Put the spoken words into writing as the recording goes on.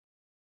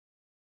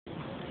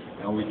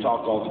And we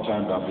talk all the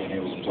time about being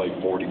able to play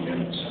 40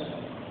 minutes.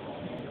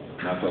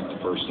 And I thought the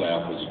first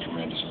half was a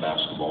tremendous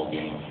basketball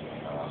game,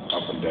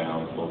 up and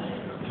down, both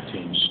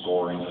teams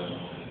scoring,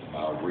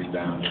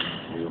 rebounding.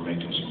 We were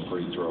making some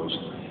free throws.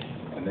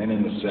 And then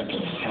in the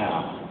second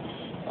half,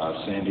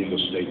 San Diego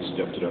State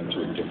stepped it up to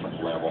a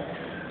different level,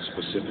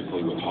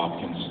 specifically with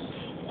Hopkins.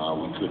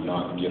 We could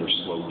not get her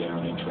slowed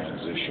down in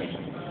transition,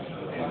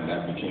 and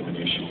that became an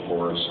issue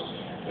for us.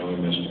 Then we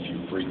missed a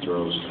few free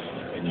throws,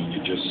 and you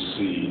could just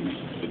see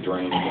the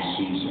drain of the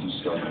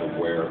season starting to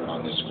wear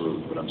on this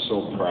group. But I'm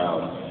so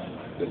proud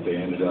that they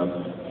ended up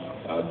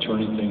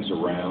turning things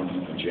around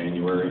in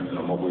January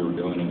from what we were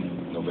doing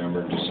in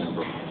November and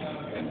December,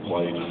 and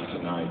played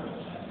tonight.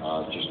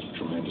 Just a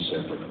tremendous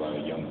effort by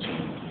a young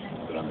team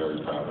that I'm very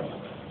proud of.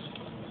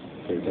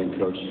 Okay, thank you,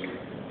 Coach.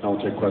 Now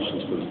we'll take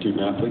questions for the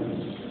student athletes.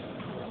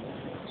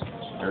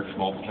 Eric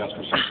Schmaltz,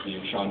 Chaundra Sewell,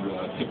 and Chaundra,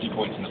 50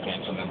 points in the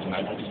paint on them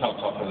tonight. Just how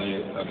tough are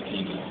they of a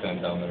team to defend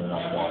down there on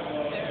the block?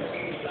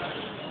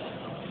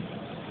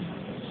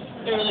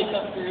 They're a really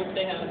tough group.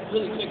 They have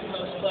really quick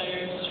post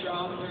players,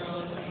 strong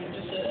girls,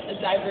 just a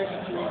diverse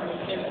group of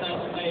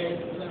same-size players.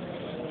 So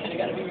kind of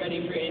got to be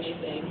ready for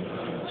anything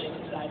when you're playing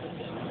inside with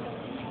them.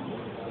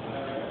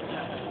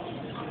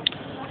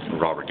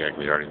 Robert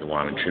Gagliardi, the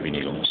Wyoming Tribune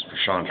Eagles. For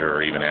Chaundra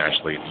or even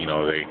Ashley, you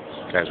know, they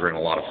guys were in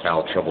a lot of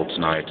foul trouble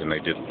tonight, and they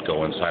did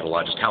go inside a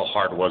lot. Just how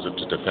hard was it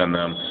to defend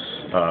them,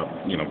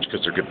 you know,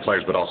 because they're good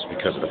players, but also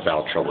because of the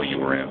foul trouble you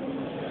were in?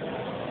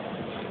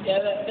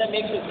 Yeah, that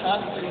makes it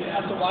tough. You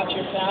have to watch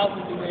your fouls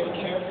and be very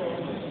careful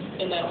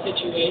in that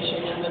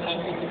situation, and the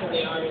fact that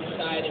they are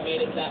inside, it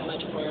made it that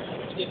much more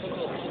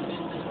difficult to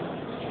defend them.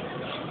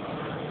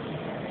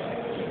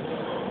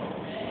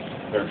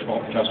 Eric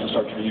Schmaltz, Chaundra,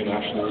 start for you and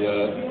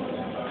Ashley.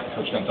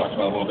 Coach kind of talked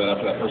about a little bit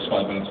after that first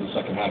 5 minutes of the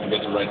second half. You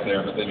guys are right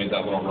there, but they made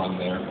that little run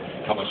there.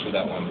 How much did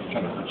that one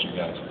kind of hurt you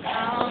guys?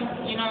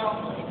 You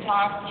know, we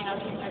talked, you know,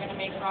 teams are going to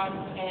make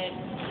runs, and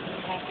you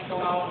have to go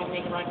out and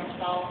make a run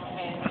yourself.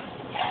 And,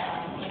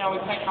 you know, we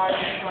played hard,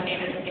 and we weren't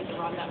able to get the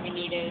run that we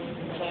needed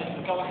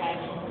to go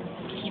ahead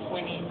and keep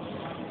winning.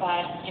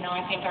 But, you know,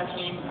 I think our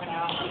team went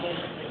out. We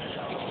did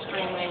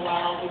extremely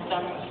well. We've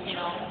done, you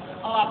know,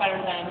 a lot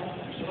better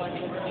than people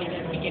anticipated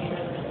at the beginning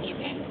of the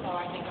season. So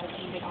I think our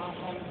team did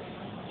awesome.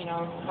 You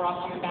know, we're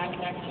all coming back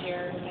next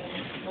year and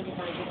looking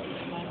for a good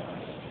season.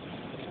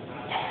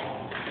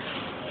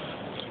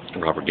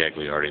 Robert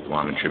Gagliardi, the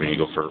Wyoming Tribune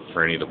Eagle.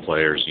 For any of the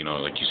players, you know,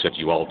 like you said,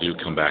 you all do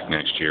come back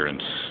next year,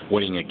 and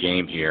winning a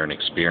game here and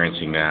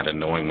experiencing that and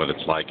knowing what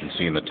it's like and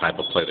seeing the type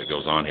of play that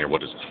goes on here,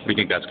 what do you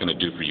think that's going to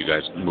do for you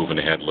guys moving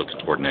ahead, looking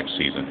toward next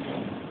season?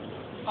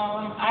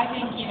 I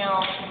think, you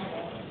know,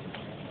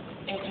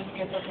 it just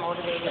gets us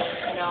motivated.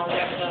 You know, we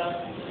have to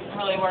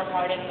really work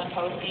hard in the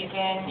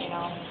postseason, you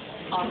know,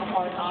 on the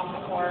court, off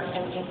the court,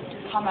 and just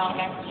come out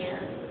next year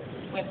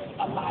with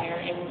a fire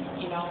and,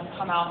 you know,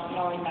 come out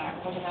knowing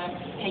that we're going to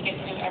take it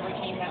to every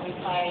team that we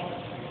play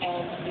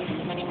and lose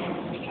as many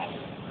wins as we can.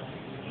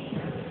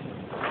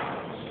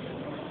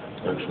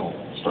 Eric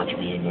Schmaltz, start your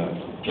meeting.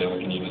 Kayla,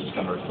 can you just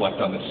kind of reflect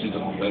on this season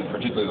a little bit,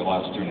 particularly the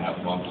last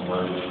 2.5 months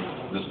where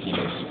this team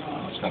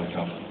has kind of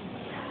come?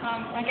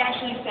 Like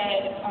Ashley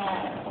said,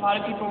 a lot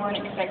of people weren't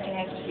expecting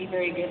us to be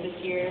very good this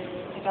year.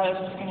 They thought it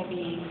was just going to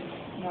be,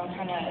 you know,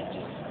 kind of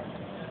just,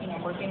 you know,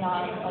 working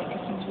on, like,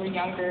 since we're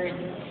younger. And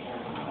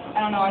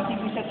I don't know, I think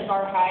we set the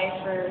bar high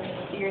for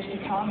the years to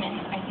come,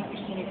 and I think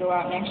we just need to go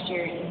out next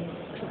year and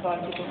prove a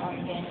lot of people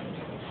wrong again.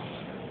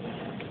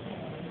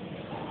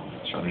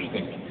 Chaundra, do you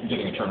think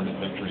getting a tournament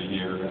victory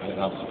here,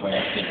 and obviously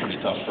playing that team pretty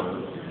tough for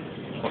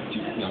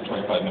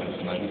 25 minutes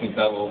tonight, do you think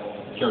that will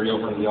carry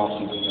over into the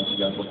offseason as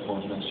you guys look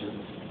forward to next year?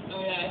 Oh,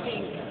 yeah, I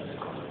think,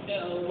 you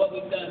know, what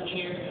we've done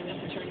here at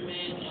the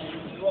tournament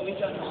and what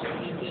we've done all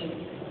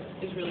season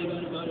is really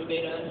going to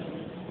motivate us,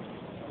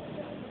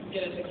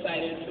 get us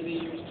excited for the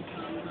years to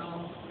come. We're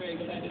all very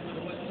excited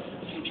for what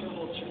the future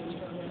holds for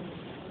this program.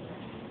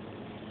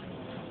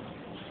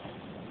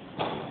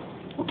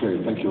 Okay,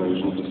 thank you,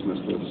 ladies. We'll dismiss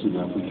the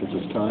student athletes at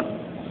this time.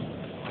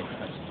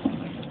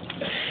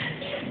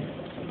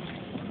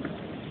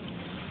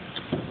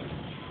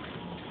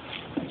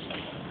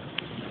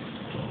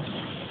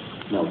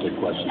 Now we'll take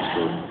questions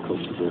for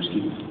Coach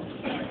Legerski.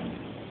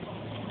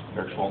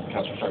 Eric Schmaltz,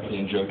 Chaundra Sewell,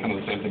 and Joe, kind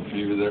of the same thing for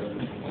you there.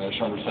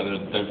 Chaundra said a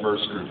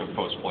diverse group of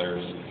post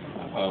players.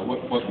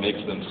 What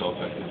makes them so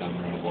effective down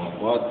there on the block?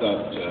 Well,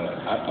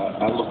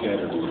 I look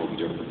at it a little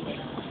differently.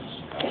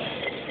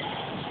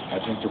 I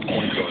think their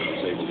point guard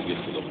is able to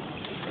get to the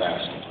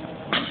basket.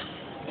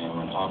 And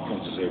when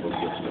Hopkins is able to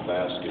get to the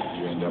basket,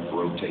 you end up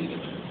rotating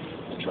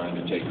and trying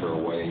to take her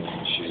away.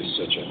 She is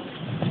such a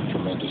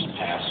tremendous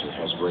passer,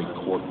 has great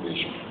court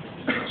vision.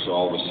 So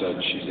all of a sudden,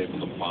 she's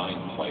able to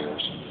find players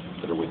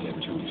that are within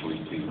 2 or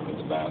 3 feet of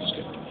the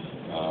basket.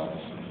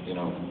 You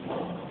know,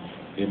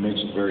 it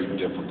makes it very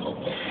difficult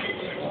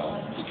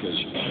because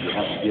you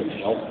have to give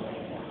help,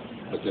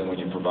 but then when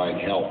you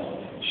provide help,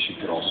 she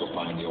could also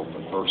find the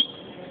open person,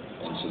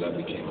 and so that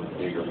became a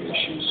bigger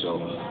issue. So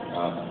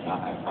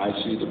I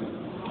see the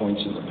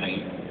points in the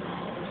paint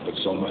But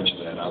so much of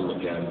that I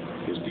look at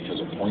is because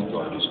a point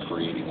guard is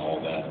creating all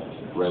that,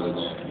 rather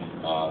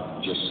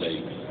than just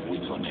say we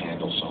couldn't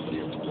handle somebody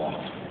at the block.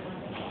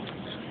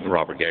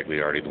 Robert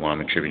Gagliardi, the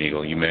Wyoming Tribune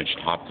Eagle. You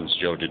mentioned Hopkins,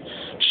 Joe. Did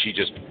she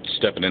just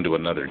stepping into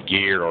another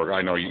gear? Or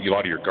I know a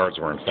lot of your guards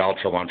were in foul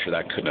trouble. I'm sure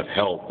that couldn't have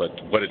helped. But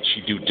what did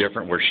she do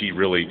different where she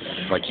really,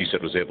 like you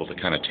said, was able to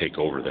kind of take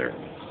over there?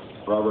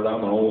 Robert,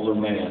 I'm an older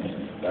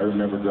man. I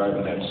remember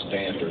driving that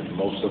standard.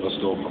 Most of us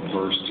go from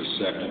first to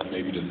second,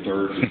 maybe to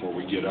third before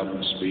we get up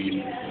in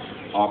speed.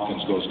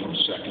 Hopkins goes from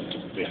second to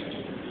fifth.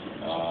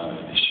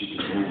 She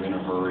can move in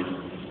a hurry.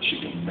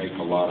 She can make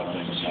a lot of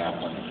things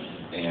happen.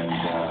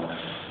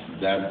 And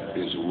that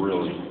is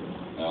really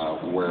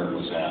where it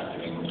was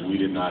at. And we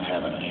did not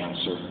have an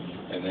answer.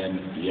 And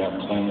then you have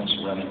Clements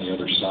running the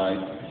other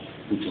side,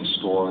 who can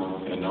score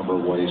a number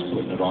of ways,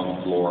 putting it on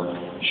the floor,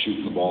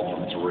 shooting the ball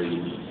from three.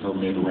 Her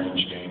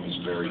mid-range game is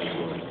very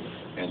good.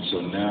 And so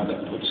now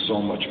that puts so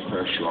much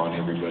pressure on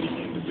everybody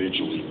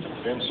individually,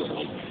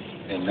 defensively,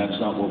 and that's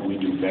not what we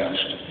do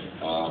best.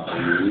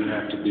 We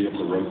have to be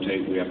able to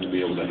rotate. We have to be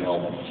able to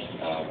help.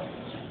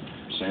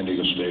 San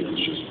Diego State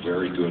was just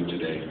very good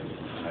today.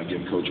 I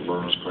give Coach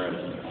Burns credit.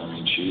 I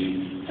mean,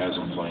 she has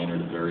them playing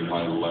at a very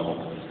high level,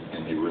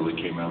 and they really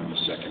came out in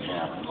the second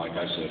half. And like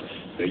I said,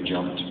 they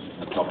jumped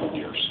a couple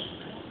gears.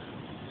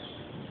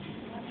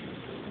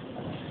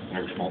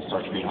 Eric Schmaltz,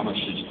 start to me. How much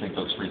did you think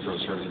those free throws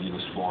hurt? You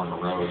missed 4 in a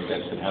row. You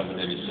guys had had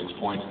maybe 6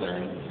 points there,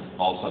 and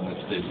all of a sudden it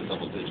stays at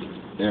double digits.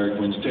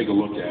 Eric, when you take a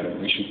look at it,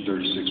 we shoot 36%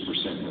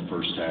 in the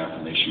first half,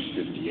 and they shoot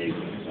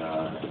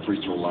 58%. The free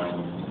throw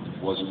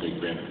line was a big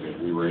benefit.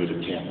 We were 8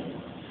 of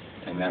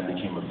 10, and that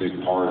became a big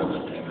part of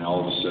it. And all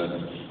of a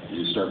sudden,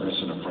 you start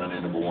missing the front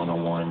end of a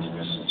one-on-one, you're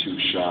missing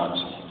 2 shots,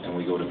 and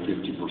we go to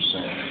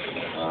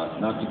 50%.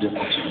 Not the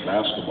difference in a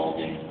basketball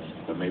game,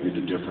 but maybe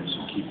the difference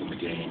in keeping the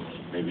game,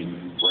 maybe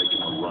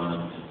breaking a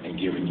run and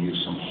giving you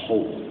some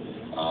hope.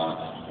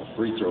 The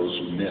free throws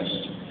we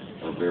missed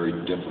are very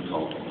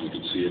difficult. You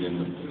could see it in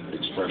the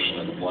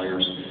expression of the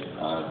players.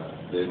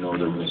 They know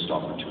they're missed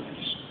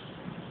opportunities.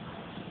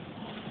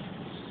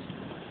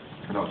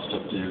 I know it's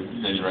tough to you,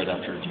 maybe right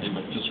after a game,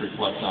 but just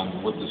reflect on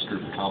what this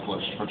group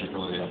accomplished,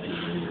 particularly after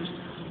the New Year's.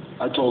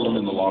 I told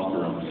them in the locker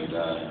room that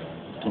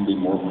I couldn't be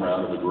more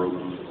proud of the group.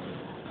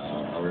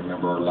 I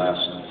remember our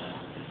last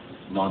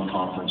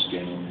non-conference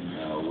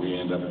game. We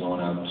ended up going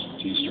out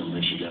to Eastern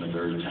Michigan, a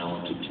very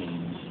talented team,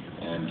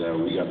 and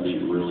we got beat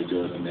really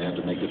good, and they had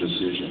to make a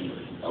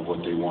decision of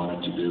what they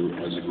wanted to do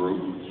as a group,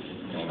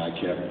 and I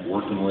kept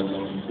working with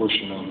them,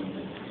 pushing them,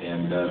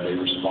 and they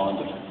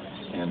responded.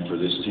 And for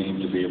this team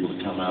to be able to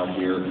come out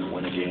here and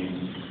win a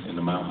game in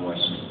the Mountain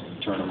West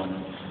tournament,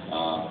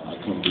 I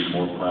couldn't be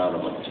more proud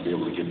of it to be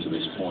able to get to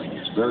this point.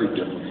 It's very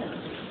difficult,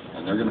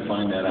 and they're going to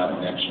find that out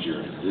next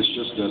year. This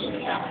just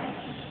doesn't happen.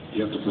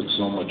 You have to put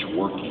so much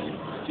work in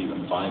to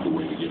even find a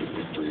way to get a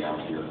victory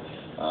out here.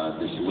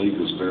 This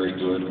league was very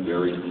good,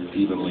 very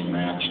evenly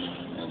matched,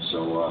 and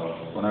so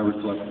when I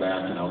reflect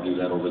back, and I'll do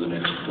that over the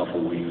next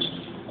couple weeks,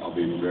 I'll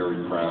be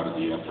very proud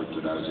of the effort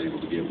that I was able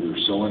to give. We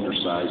were so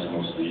undersized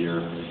most of the year.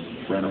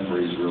 Brenna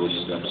Freeze really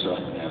steps up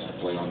and has to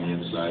play on the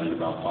inside at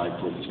about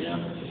 5'10",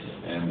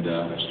 and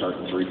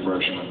starting 3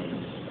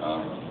 freshmen.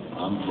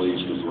 I'm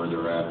pleased with where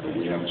they're at, but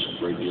we have a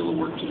great deal of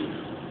work to do.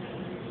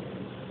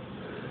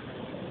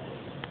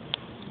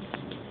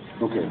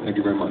 Okay, thank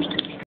you very much.